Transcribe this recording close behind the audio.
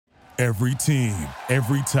Every team,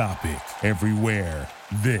 every topic, everywhere.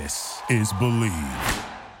 This is Believe.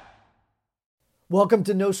 Welcome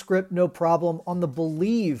to No Script, No Problem on the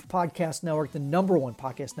Believe Podcast Network, the number one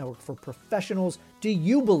podcast network for professionals. Do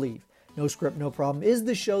you believe? No Script, No Problem is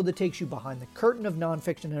the show that takes you behind the curtain of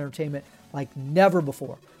nonfiction entertainment like never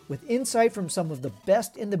before, with insight from some of the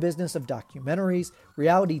best in the business of documentaries,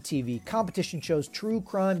 reality TV, competition shows, true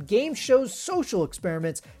crime, game shows, social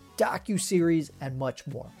experiments, docuseries, and much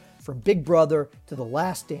more. From Big Brother to The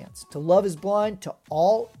Last Dance to Love is Blind to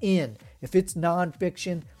All In. If it's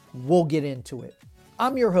nonfiction, we'll get into it.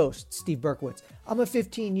 I'm your host, Steve Berkowitz. I'm a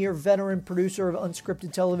 15-year veteran producer of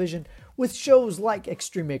unscripted television with shows like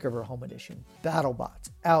Extreme Makeover Home Edition,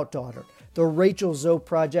 BattleBots, Outdaughter, The Rachel Zoe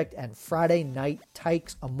Project, and Friday Night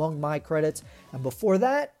Tykes among my credits. And before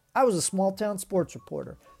that, I was a small-town sports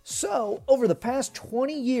reporter. So, over the past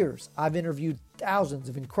 20 years, I've interviewed thousands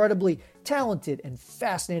of incredibly talented and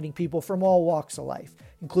fascinating people from all walks of life,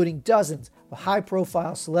 including dozens of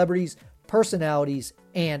high-profile celebrities, personalities,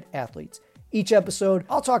 and athletes. Each episode,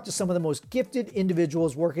 I'll talk to some of the most gifted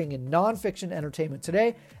individuals working in nonfiction entertainment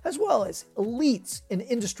today, as well as elites in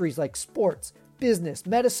industries like sports, business,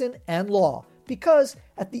 medicine, and law, because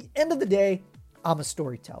at the end of the day, I'm a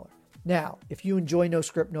storyteller. Now, if you enjoy No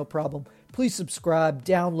Script, No Problem, please subscribe,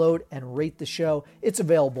 download, and rate the show. It's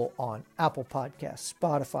available on Apple Podcasts,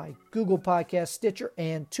 Spotify, Google Podcasts, Stitcher,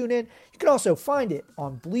 and TuneIn. You can also find it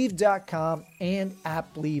on Believe.com and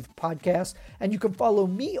at Believe Podcasts. And you can follow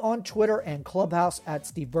me on Twitter and Clubhouse at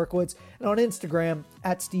Steve Berkowitz and on Instagram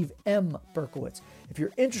at Steve M. Berkowitz. If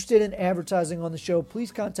you're interested in advertising on the show,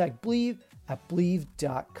 please contact Believe at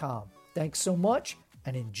Believe.com. Thanks so much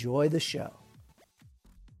and enjoy the show.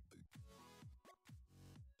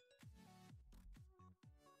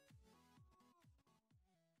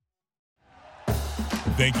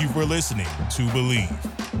 Thank you for listening to Believe.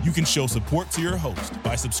 You can show support to your host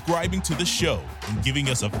by subscribing to the show and giving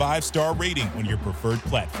us a 5-star rating on your preferred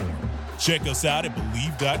platform. Check us out at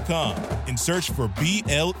Believe.com and search for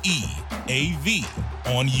BLEAV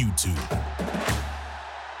on YouTube.